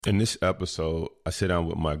In this episode, I sit down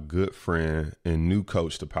with my good friend and new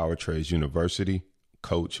coach to Power Trades University,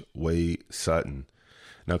 Coach Wade Sutton.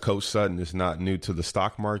 Now, Coach Sutton is not new to the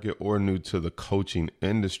stock market or new to the coaching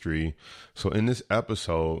industry. So in this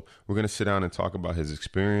episode, we're going to sit down and talk about his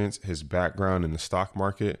experience, his background in the stock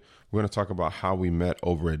market. We're going to talk about how we met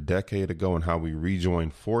over a decade ago and how we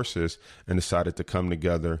rejoined forces and decided to come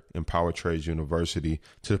together in Power Trades University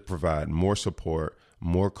to provide more support,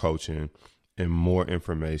 more coaching, and more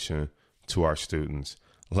information to our students.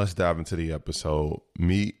 Let's dive into the episode.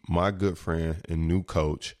 Meet my good friend and new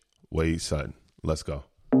coach, Wade Sutton. Let's go.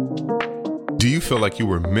 Do you feel like you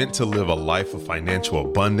were meant to live a life of financial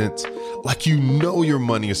abundance? Like you know your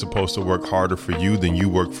money is supposed to work harder for you than you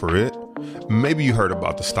work for it? Maybe you heard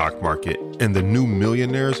about the stock market and the new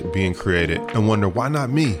millionaires being created and wonder, why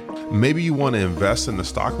not me? Maybe you want to invest in the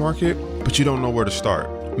stock market, but you don't know where to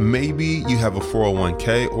start. Maybe you have a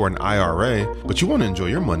 401k or an IRA, but you want to enjoy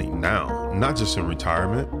your money now, not just in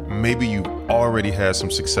retirement. Maybe you've already had some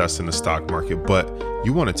success in the stock market, but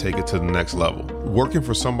you want to take it to the next level. Working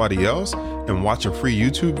for somebody else and watching free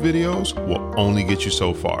YouTube videos will only get you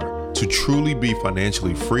so far. To truly be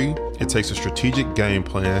financially free, it takes a strategic game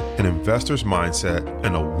plan, an investor's mindset,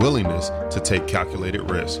 and a willingness to take calculated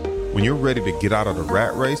risks. When you're ready to get out of the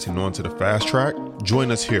rat race and onto the fast track, join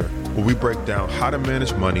us here where we break down how to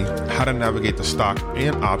manage money, how to navigate the stock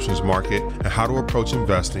and options market, and how to approach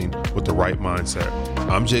investing with the right mindset.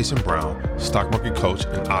 I'm Jason Brown, stock market coach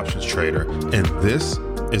and options trader, and this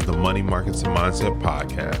is the Money Markets and Mindset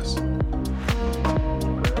Podcast.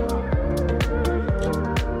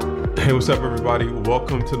 Hey, what's up, everybody?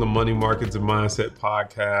 Welcome to the Money Markets and Mindset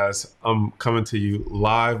Podcast. I'm coming to you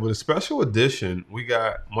live with a special edition. We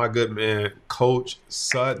got my good man, Coach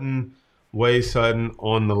Sutton, Wade Sutton,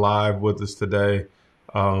 on the live with us today.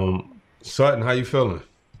 Sutton, how you feeling?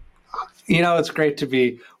 You know, it's great to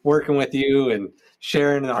be working with you and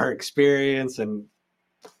sharing our experience, and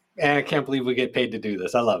I can't believe we get paid to do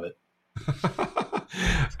this. I love it.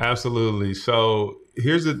 Absolutely. So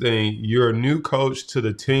here's the thing. You're a new coach to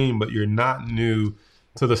the team, but you're not new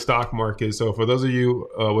to the stock market. So for those of you,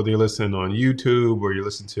 whether you're listening on YouTube or you're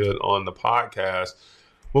listening to it on the podcast,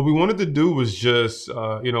 what we wanted to do was just,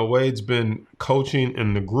 Wade's been coaching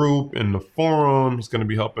in the group, in the forum. He's going to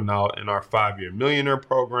be helping out in our 5-year millionaire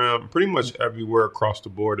program, pretty much everywhere across the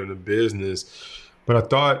board in the business. But I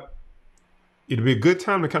thought it'd be a good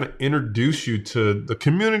time to kind of introduce you to the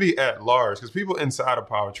community at large, because people inside of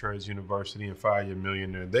Power Trades University and 5-year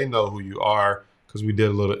millionaire, they know who you are because we did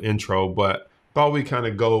a little intro, but thought we kind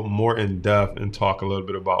of go more in depth and talk a little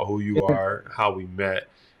bit about who you are, how we met.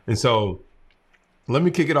 And so let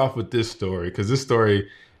me kick it off with this story, because this story,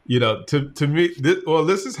 to me,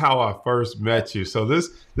 this is how I first met you. So this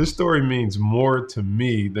story means more to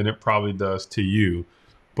me than it probably does to you.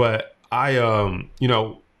 But I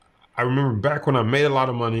remember back when I made a lot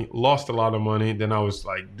of money, lost a lot of money, then I was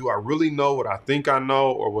like, do I really know what I think I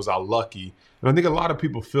know, or was I lucky? And I think a lot of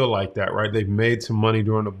people feel like that, right? They've made some money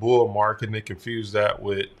during the bull market and they confuse that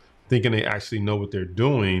with thinking they actually know what they're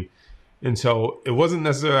doing. And so it wasn't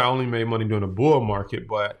necessarily I only made money during the bull market,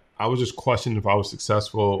 but I was just questioning if I was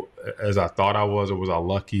successful as I thought I was, or was I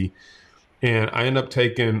lucky? And I ended up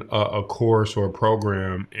taking a course or a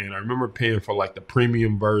program, and I remember paying for like the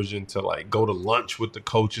premium version to like go to lunch with the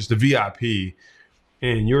coaches, the VIP.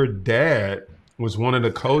 And your dad was one of the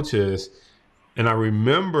coaches, and I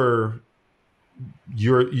remember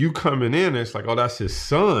you coming in. It's like, oh, that's his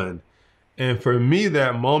son. And for me,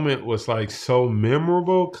 that moment was like so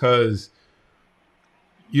memorable because,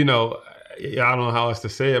 I don't know how else to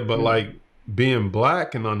say it, but like being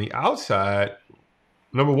black and on the outside,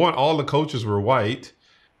 number one, all the coaches were white.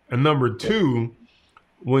 And number two,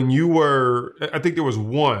 when you were, I think there was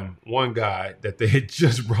one guy that they had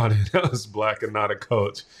just brought in that was black and not a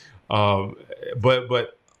coach.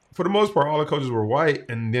 But for the most part, all the coaches were white.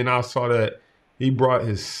 And then I saw that he brought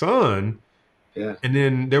his son. Yeah. And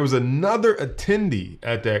then there was another attendee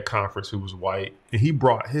at that conference who was white, and he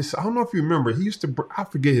brought his, I don't know if you remember, he used to, I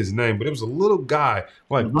forget his name, but it was a little guy,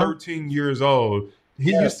 like 13 years old.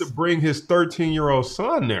 He used to bring his 13-year-old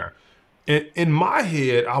son there. And in my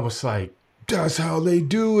head, I was like, that's how they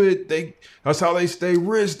do it. That's how they stay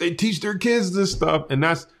rich. They teach their kids this stuff. And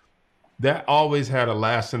that always had a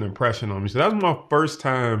lasting impression on me. So that was my first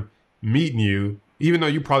time meeting you, even though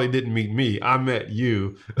you probably didn't meet me. I met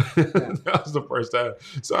you. That was the first time.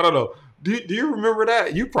 So I don't know. Do you remember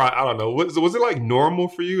that? You probably, I don't know. Was it like normal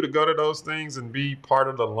for you to go to those things and be part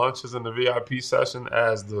of the lunches and the VIP session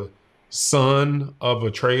as the son of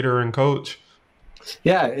a trader and coach?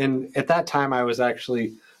 Yeah, and at that time I was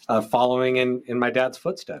actually following in my dad's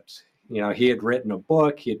footsteps. He had written a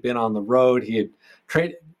book, he had been on the road, he had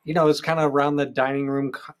traded, it was kind of around the dining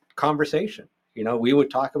room conversation. We would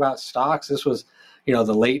talk about stocks. This was,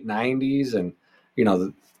 the late 90s, and,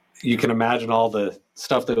 you can imagine all the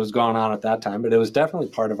stuff that was going on at that time, but it was definitely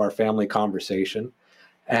part of our family conversation.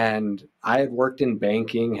 And I had worked in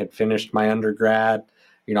banking, had finished my undergrad.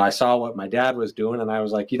 I saw what my dad was doing, and I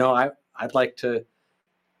was like, I'd like to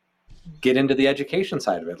get into the education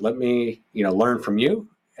side of it. Let me, learn from you.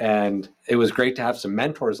 And it was great to have some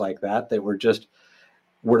mentors like that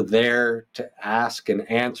were there to ask and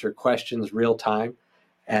answer questions real time.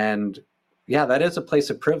 And yeah, that is a place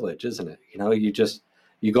of privilege, isn't it?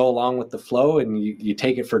 You go along with the flow and you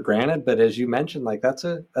take it for granted. But as you mentioned, like that's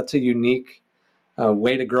a unique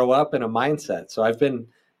way to grow up in a mindset. So I've been,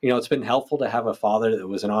 it's been helpful to have a father that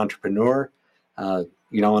was an entrepreneur, and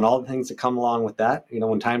all the things that come along with that.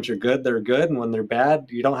 When times are good, they're good. And when they're bad,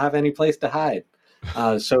 you don't have any place to hide.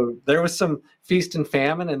 So there was some feast and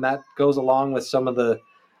famine, and that goes along with some of the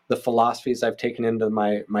philosophies I've taken into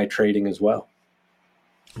my trading as well.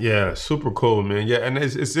 Yeah, super cool, man. Yeah, and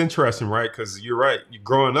it's interesting, right? Because you're right. You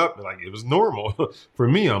growing up, like it was normal. For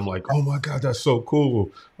me, I'm like, oh my God, that's so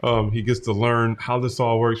cool. He gets to learn how this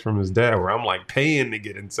all works from his dad, where I'm like paying to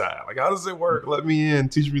get inside. Like, how does it work? Let me in,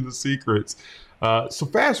 teach me the secrets. So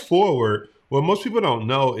fast forward, what most people don't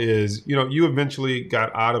know is, you eventually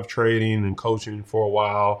got out of trading and coaching for a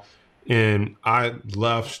while. And I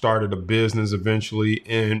left, started a business eventually.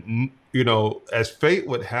 And, as fate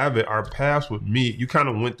would have it, our paths would meet. You kind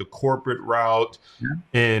of went the corporate route,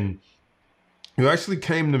 and you actually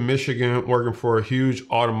came to Michigan working for a huge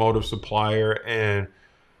automotive supplier. And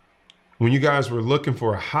when you guys were looking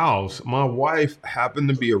for a house, my wife happened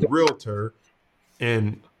to be a realtor,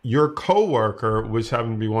 and your coworker, which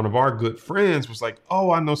happened to be one of our good friends, was like,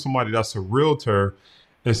 oh, I know somebody that's a realtor.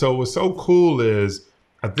 And so what's so cool is,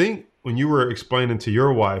 I think when you were explaining to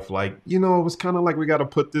your wife, like, it was kind of like we got to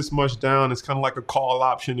put this much down. It's kind of like a call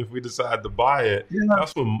option if we decide to buy it. Yeah.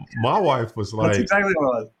 That's what my wife was like. That's exactly what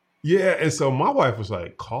it was. Yeah. And so my wife was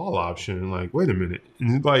like, call option? Like, wait a minute.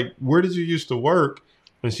 And like, where did you used to work?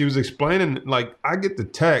 And she was explaining, like, I get the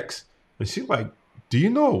text and she's like, do you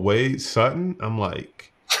know Wade Sutton? I'm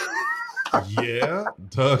like, yeah,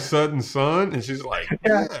 Doug Sutton's son. And she's like,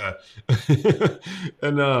 yeah.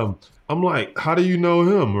 And I'm like, how do you know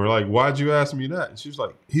him? Or like, why'd you ask me that? And she was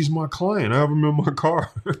like, he's my client. I have him in my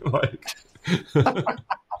car. Like,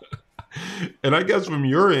 and I guess from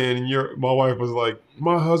your end, my wife was like,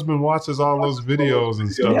 my husband watches all those videos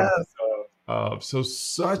and stuff. Yeah. So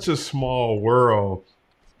such a small world.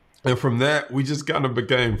 And from that, we just kind of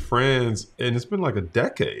became friends. And it's been like a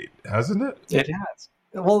decade, hasn't it? It has.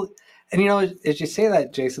 Well, and as you say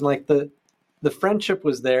that, Jason, like the friendship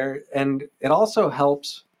was there, and it also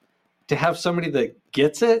helps to have somebody that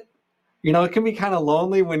gets it. It can be kind of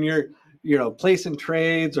lonely when you're, placing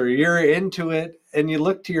trades or you're into it and you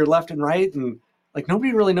look to your left and right and like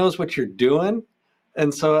nobody really knows what you're doing.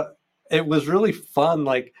 And so it was really fun.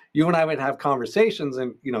 Like you and I would have conversations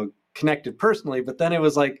and, connected personally, but then it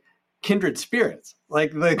was like kindred spirits.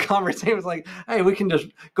 Like the conversation was like, hey, we can just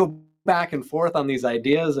go back and forth on these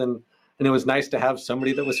ideas. And it was nice to have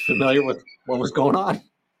somebody that was familiar with what was going on.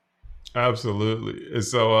 Absolutely. And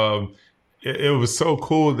so it was so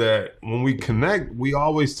cool that when we connect, we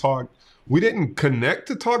always talk. We didn't connect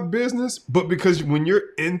to talk business, but because when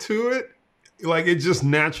you're into it, like it just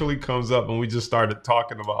naturally comes up, and we just started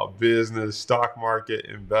talking about business, stock market,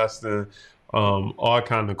 investing, all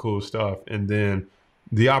kind of cool stuff. And then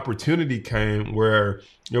the opportunity came where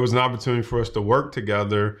there was an opportunity for us to work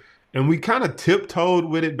together. And we kind of tiptoed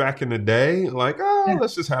with it back in the day, like,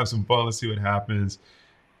 let's just have some fun, let's see what happens.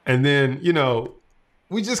 And then,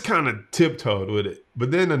 we just kind of tiptoed with it.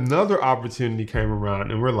 But then another opportunity came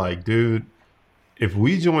around, and we're like, dude, if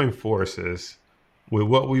we join forces with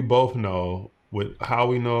what we both know, with how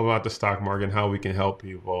we know about the stock market and how we can help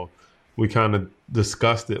people, we kind of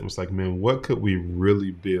discussed it and was like, man, what could we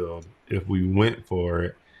really build if we went for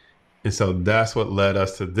it? And so that's what led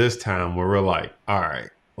us to this time where we're like, all right,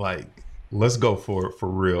 like, let's go for it for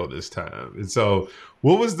real this time. And so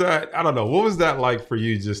what was that? I don't know. What was that like for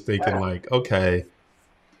you, just thinking like, okay,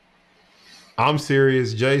 I'm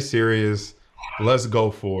serious, Jay's serious, let's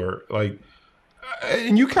go for it. Like,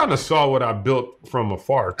 and you kind of saw what I built from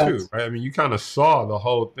afar too, right? I mean, you kind of saw the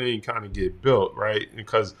whole thing kind of get built, right?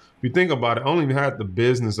 Because if you think about it, I only had the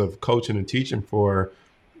business of coaching and teaching for,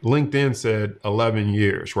 LinkedIn said 11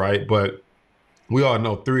 years, right? But we all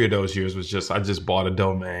know 3 of those years was just, I just bought a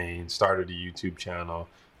domain, started a YouTube channel,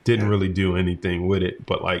 didn't really do anything with it,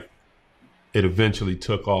 but like it eventually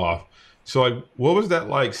took off. So like, what was that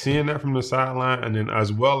like seeing that from the sideline, and then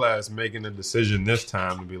as well as making the decision this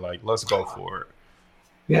time to be like, let's go for it?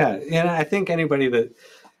 Yeah, and I think anybody that,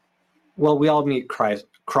 well, we all meet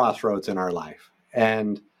crossroads in our life,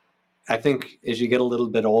 and I think as you get a little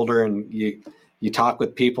bit older and you talk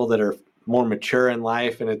with people that are more mature in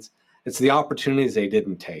life, and it's the opportunities they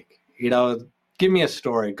didn't take. Give me a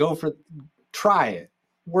story, try it,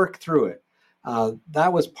 work through it.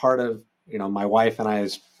 That was part of my wife and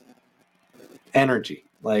I's energy.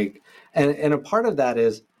 Like, and a part of that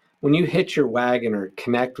is when you hitch your wagon or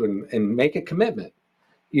connect and make a commitment,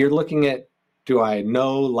 you're looking at, do I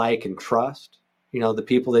know, like, and trust, the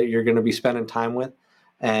people that you're going to be spending time with,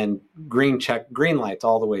 and green lights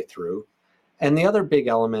all the way through. And the other big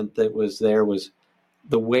element that was there was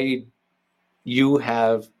the way you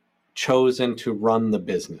have chosen to run the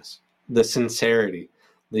business, the sincerity,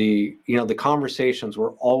 the conversations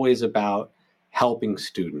were always about helping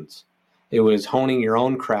students. It was honing your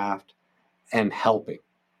own craft and helping.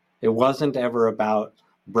 It wasn't ever about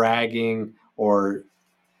bragging or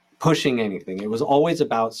pushing anything. It was always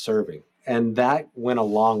about serving. And that went a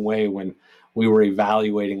long way when we were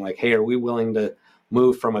evaluating, like, hey, are we willing to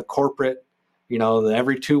move from a corporate,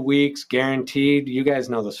 every 2 weeks guaranteed, you guys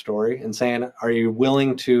know the story, and saying, are you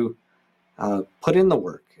willing to put in the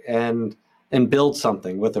work and build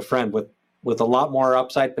something with a friend with a lot more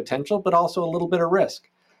upside potential, but also a little bit of risk.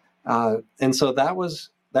 And so that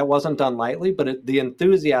wasn't done lightly, but the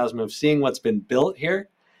enthusiasm of seeing what's been built here.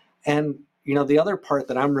 And, the other part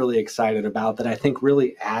that I'm really excited about that I think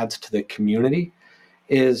really adds to the community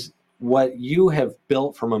is what you have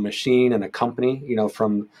built from a machine and a company,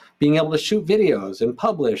 from being able to shoot videos and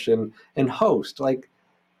publish and host. Like,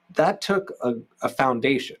 that took a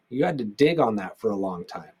foundation. You had to dig on that for a long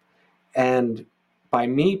time. And by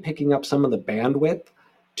me picking up some of the bandwidth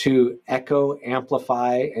to echo,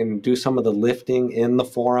 amplify, and do some of the lifting in the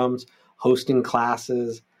forums, hosting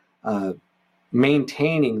classes,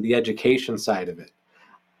 maintaining the education side of it.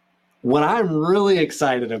 What I'm really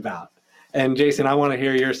excited about, and Jason, I want to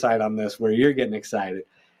hear your side on this, where you're getting excited,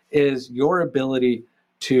 is your ability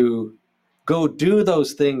to go do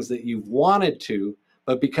those things that you've wanted to,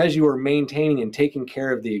 but because you were maintaining and taking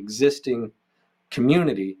care of the existing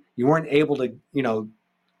community, you weren't able to,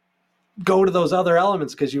 go to those other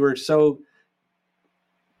elements because you were so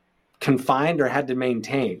confined or had to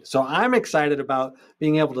maintain. So I'm excited about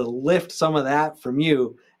being able to lift some of that from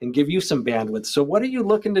you and give you some bandwidth. So what are you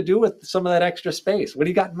looking to do with some of that extra space? What do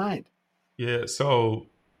you got in mind? Yeah. So,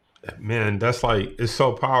 man, that's like, it's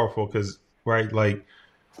so powerful because, right, like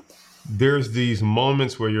there's these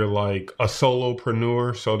moments where you're like a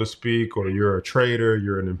solopreneur, so to speak, or you're a trader,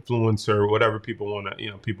 you're an influencer, whatever people want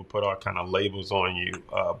to, people put all kind of labels on you.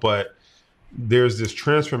 But there's this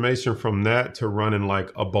transformation from that to running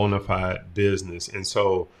like a bona fide business. And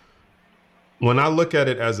so when I look at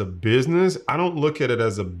it as a business, I don't look at it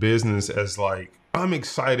as a business as like, I'm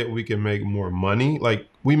excited we can make more money. Like,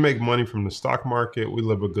 we make money from the stock market. We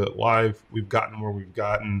live a good life. We've gotten where we've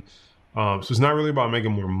gotten. So it's not really about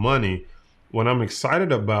making more money. What I'm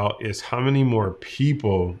excited about is how many more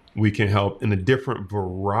people we can help in a different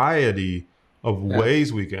variety of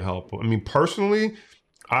ways we can help them. I mean, personally,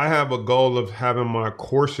 I have a goal of having my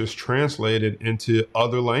courses translated into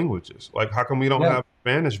other languages. Like, how come we don't have a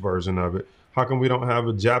Spanish version of it? How come we don't have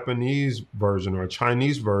a Japanese version or a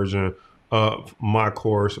Chinese version of my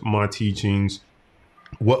course, my teachings,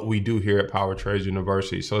 what we do here at Power Trades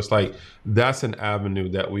University? So it's like, that's an avenue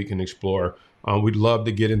that we can explore. We'd love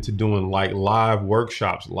to get into doing like live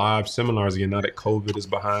workshops, live seminars again, now that COVID is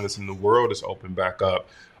behind us and the world is open back up.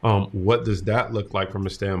 What does that look like from a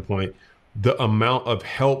standpoint? The amount of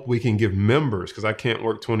help we can give members, because I can't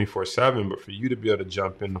work 24/7, but for you to be able to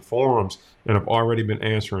jump in the forums, and I've already been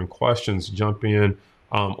answering questions, jump in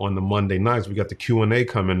on the Monday nights. We got the Q&A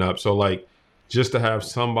coming up. So like, just to have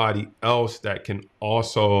somebody else that can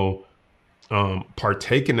also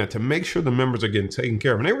partake in that, to make sure the members are getting taken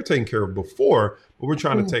care of. And they were taken care of before, but we're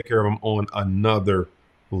trying to take care of them on another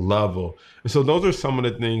level. And so those are some of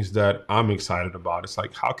the things that I'm excited about. It's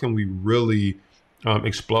like, how can we really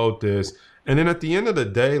explode this? And then at the end of the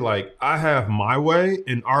day, like, I have my way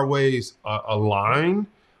and our ways align,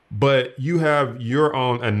 but you have your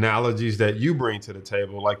own analogies that you bring to the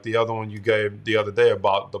table. Like the other one you gave the other day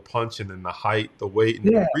about the punching and the height, the weight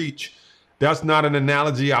and the reach. That's not an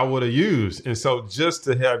analogy I would have used. And so just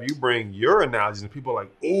to have you bring your analogies and people are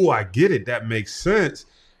like, oh, I get it, that makes sense.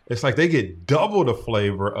 It's like they get double the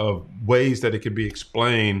flavor of ways that it can be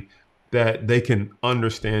explained, that they can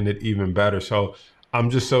understand it even better. So I'm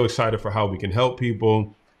just so excited for how we can help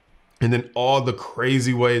people. And then all the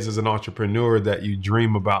crazy ways as an entrepreneur that you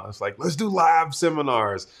dream about. It's like, let's do live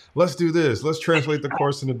seminars. Let's do this. Let's translate the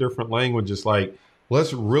course into different languages. Like,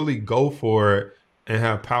 let's really go for it and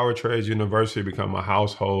have Power Trades University become a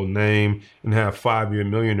household name and have 5-Year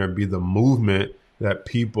Millionaire be the movement that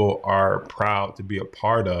people are proud to be a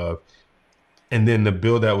part of. And then to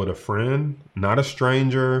build that with a friend, not a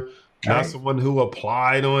stranger, not someone who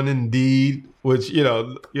applied on Indeed, which,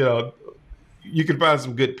 you can find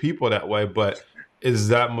some good people that way, but it's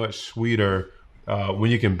that much sweeter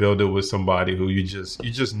when you can build it with somebody who you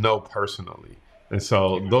just know personally. And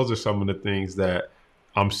so those are some of the things that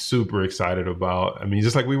I'm super excited about. I mean,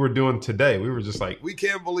 just like we were doing today, we were just like, we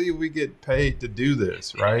can't believe we get paid to do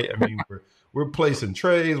this, right? I mean, we're placing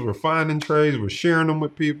trades, we're finding trades, we're sharing them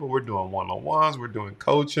with people, we're doing one-on-ones, we're doing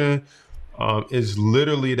coaching. It's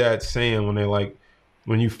literally that saying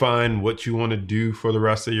when you find what you want to do for the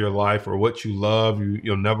rest of your life or what you love,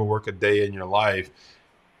 you'll never work a day in your life.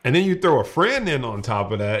 And then you throw a friend in on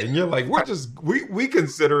top of that, and you're like, we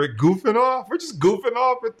consider it goofing off. We're just goofing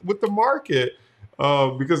off with the market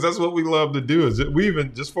because that's what we love to do. We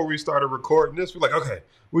even, just before we started recording this, we're like, okay,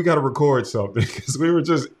 we got to record something because we were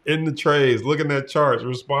just in the trades, looking at charts,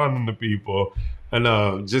 responding to people,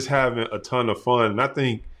 and just having a ton of fun. And I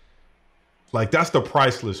think, like, that's the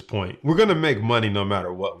priceless point. We're going to make money no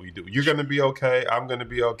matter what we do. You're going to be okay. I'm going to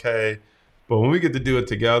be okay. But when we get to do it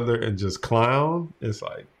together and just clown, it's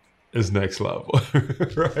like, it's next level,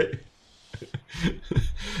 right?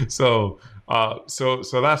 So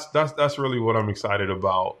that's really what I'm excited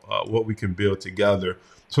about, what we can build together.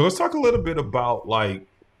 So let's talk a little bit about like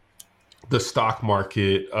the stock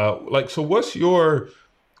market. So what's your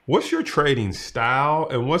trading style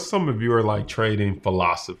and what's some of your like trading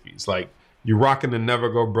philosophies? Like, you're rocking the never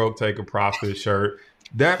go broke, take a profit shirt.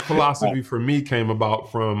 That philosophy for me came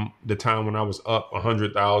about from the time when I was up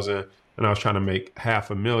 100,000 and I was trying to make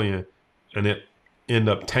 $500,000 and it ended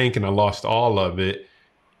up tanking. I lost all of it.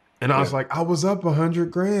 And I was like, I was up 100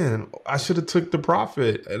 grand. I should have took the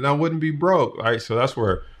profit and I wouldn't be broke. Right. So that's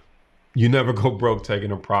where you never go broke,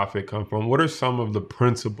 taking a profit come from. What are some of the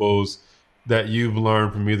principles that you've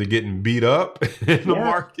learned from either getting beat up in the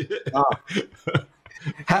market?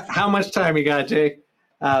 How much time you got, Jake?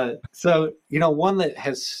 So, one that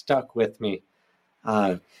has stuck with me,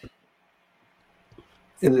 and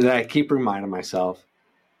that I keep reminding myself,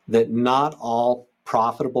 that not all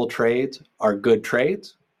profitable trades are good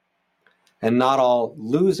trades, and not all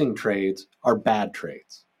losing trades are bad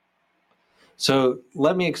trades. So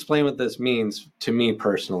let me explain what this means to me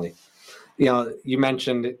personally. You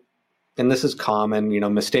mentioned, and this is common,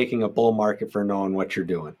 mistaking a bull market for knowing what you're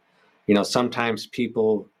doing. Sometimes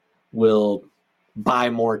people will buy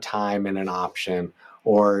more time in an option,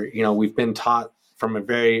 or, we've been taught from a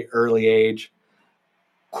very early age,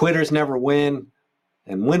 quitters never win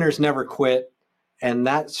and winners never quit. And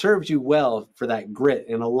that serves you well for that grit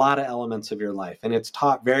in a lot of elements of your life. And it's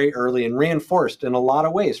taught very early and reinforced in a lot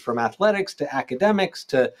of ways, from athletics to academics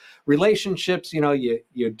to relationships.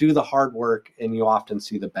 You do the hard work and you often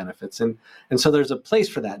see the benefits. And so there's a place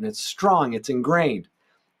for that, and it's strong, it's ingrained.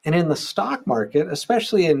 And in the stock market,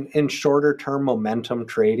 especially in shorter term momentum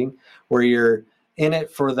trading, where you're in it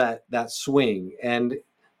for that swing, and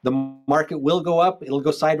the market will go up, it'll go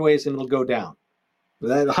sideways, and it'll go down.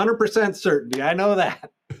 That 100% certainty. I know that.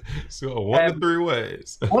 So one of three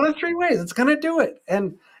ways. One of three ways. It's going to do it.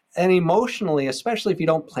 And emotionally, especially if you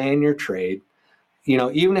don't plan your trade,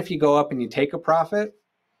 even if you go up and you take a profit,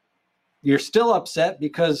 you're still upset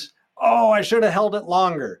because, I should have held it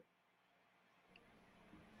longer.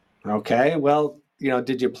 Okay, well,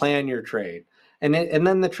 did you plan your trade? And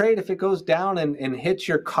then the trade, if it goes down and hits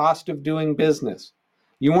your cost of doing business,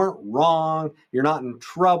 you weren't wrong, you're not in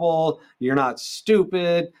trouble, you're not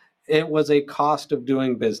stupid. It was a cost of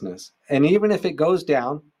doing business. And even if it goes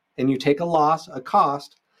down and you take a loss, a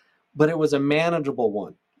cost, but it was a manageable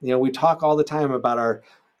one. We talk all the time about our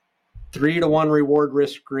 3-to-1 reward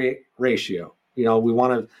risk ratio. We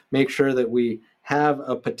want to make sure that we have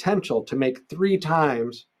a potential to make 3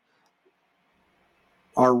 times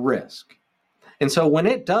our risk. And so when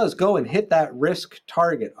it does go and hit that risk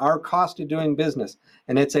target, our cost of doing business,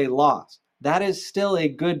 and it's a loss, that is still a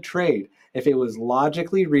good trade. If it was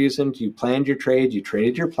logically reasoned, you planned your trade, you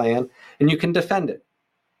traded your plan, and you can defend it.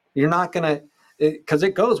 You're not going to, because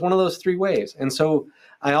it goes one of those 3 ways. And so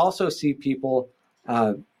I also see people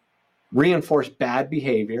reinforce bad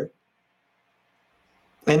behavior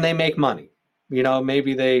and they make money.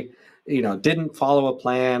 Maybe they, didn't follow a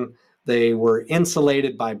plan. They were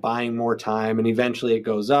insulated by buying more time, and eventually it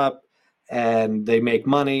goes up and they make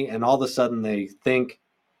money, and all of a sudden they think,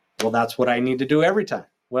 well, that's what I need to do every time.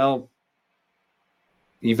 Well,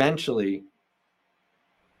 eventually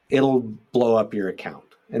it'll blow up your account.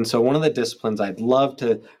 And so one of the disciplines I'd love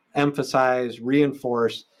to emphasize,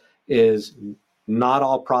 reinforce, is not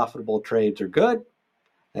all profitable trades are good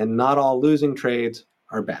and not all losing trades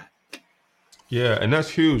are bad. Yeah, and that's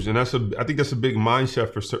huge. And I think that's a big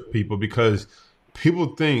mindset for certain people, because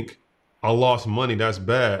people think I lost money, that's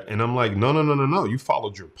bad. And I'm like, no. You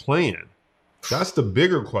followed your plan. That's the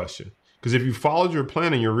bigger question. Because if you followed your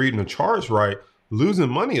plan and you're reading the charts right, losing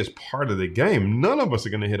money is part of the game. None of us are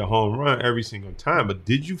going to hit a home run every single time. But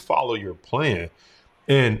did you follow your plan?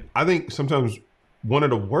 And I think sometimes one of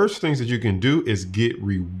the worst things that you can do is get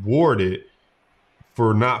rewarded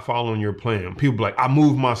for not following your plan. People be like, I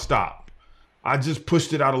moved my stop. I just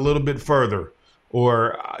pushed it out a little bit further.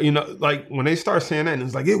 Or, like when they start saying that, and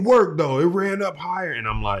it's like, it worked though, it ran up higher. And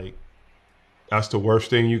I'm like, that's the worst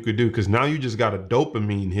thing you could do, because now you just got a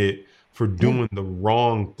dopamine hit for doing the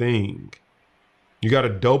wrong thing. You got a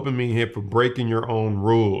dopamine hit for breaking your own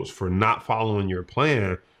rules, for not following your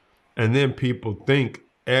plan. And then people think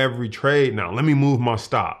every trade, now let me move my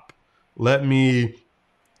stop. Let me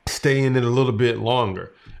stay in it a little bit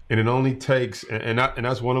longer. And it only takes, and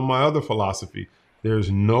that's one of my other philosophy.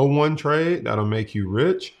 There's no one trade that'll make you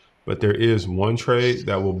rich, but there is one trade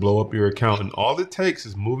that will blow up your account. And all it takes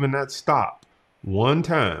is moving that stop one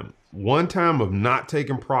time of not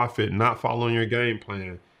taking profit, not following your game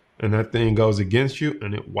plan. And that thing goes against you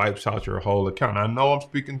and it wipes out your whole account. I know I'm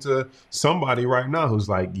speaking to somebody right now who's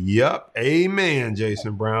like, yep, amen,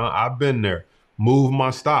 Jason Brown. I've been there. Move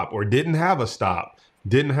my stop, or didn't have a stop,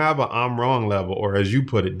 didn't have a I'm wrong level, or as you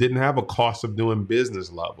put it, didn't have a cost of doing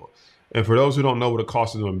business level. And for those who don't know what a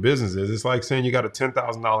cost of doing business is, it's like saying you got a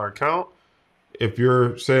 $10,000 account. If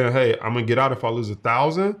you're saying, hey, I'm going to get out if I lose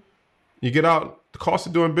 1,000, you get out. The cost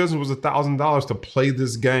of doing business was $1,000 to play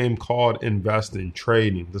this game called investing,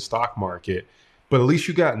 trading, the stock market. But at least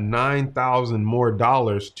you got $9,000 more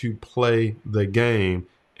to play the game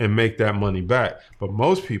and make that money back. But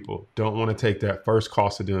most people don't want to take that first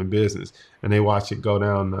cost of doing business, and they watch it go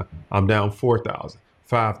down. I'm down 4,000,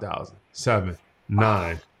 5,000, 7,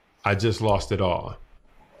 9. I just lost it all.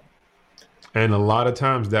 And a lot of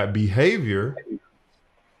times that behavior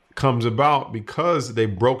comes about because they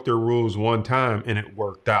broke their rules one time and it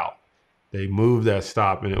worked out. They moved that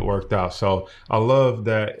stop and it worked out. So I love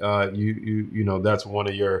that you know that's one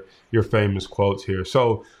of your famous quotes here.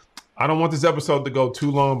 So I don't want this episode to go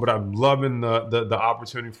too long, but I'm loving the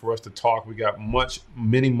opportunity for us to talk. We got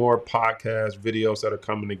many more podcast videos that are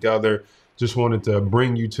coming together. Just wanted to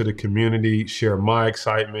bring you to the community, share my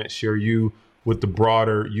excitement, share you with the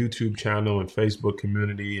broader YouTube channel and Facebook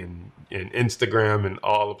community and Instagram and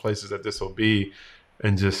all the places that this will be,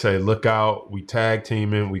 and just say, look out, we tag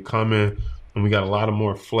teaming, we coming, and we got a lot of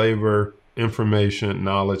more flavor, information,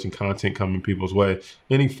 knowledge, and content coming people's way.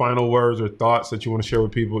 Any final words or thoughts that you want to share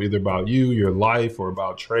with people, either about you, your life, or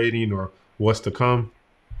about trading, or what's to come?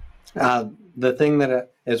 The thing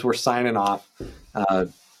that, as we're signing off,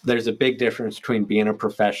 there's a big difference between being a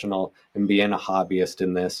professional and being a hobbyist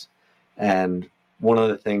in this. And one of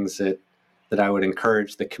the things that I would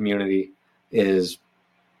encourage the community is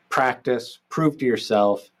practice, prove to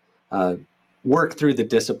yourself, work through the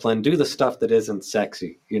discipline, do the stuff that isn't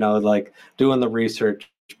sexy, like doing the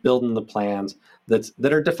research, building the plans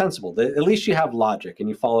that are defensible. At least you have logic and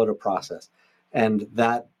you followed a process. And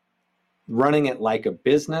that running it like a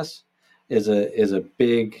business is a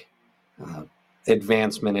big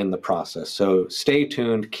advancement in the process. So stay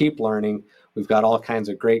tuned, keep learning. We've got all kinds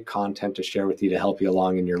of great content to share with you to help you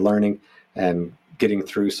along in your learning and getting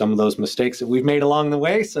through some of those mistakes that we've made along the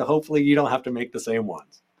way. So hopefully you don't have to make the same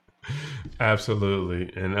ones.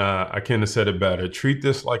 Absolutely. And I couldn't have said it better. Treat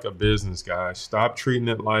this like a business, guys. Stop treating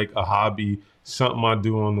it like a hobby, something I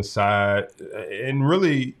do on the side, and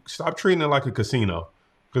really stop treating it like a casino,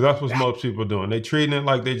 because that's what most people are doing. They treating it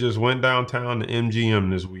like they just went downtown to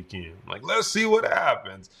MGM this weekend. Like, let's see what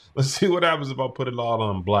happens. Let's see what happens if I put it all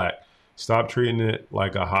on black. Stop treating it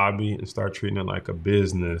like a hobby and start treating it like a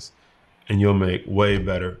business, and you'll make way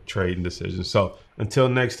better trading decisions. So until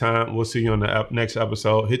next time, we'll see you on the next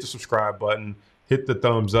episode. Hit the subscribe button, hit the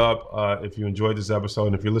thumbs up if you enjoyed this episode.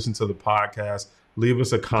 And if you listen to the podcast, leave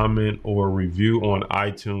us a comment or review on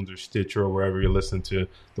iTunes or Stitcher or wherever you're listening to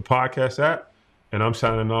the podcast at. And I'm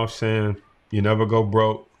signing off saying, you never go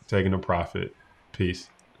broke taking a profit. Peace.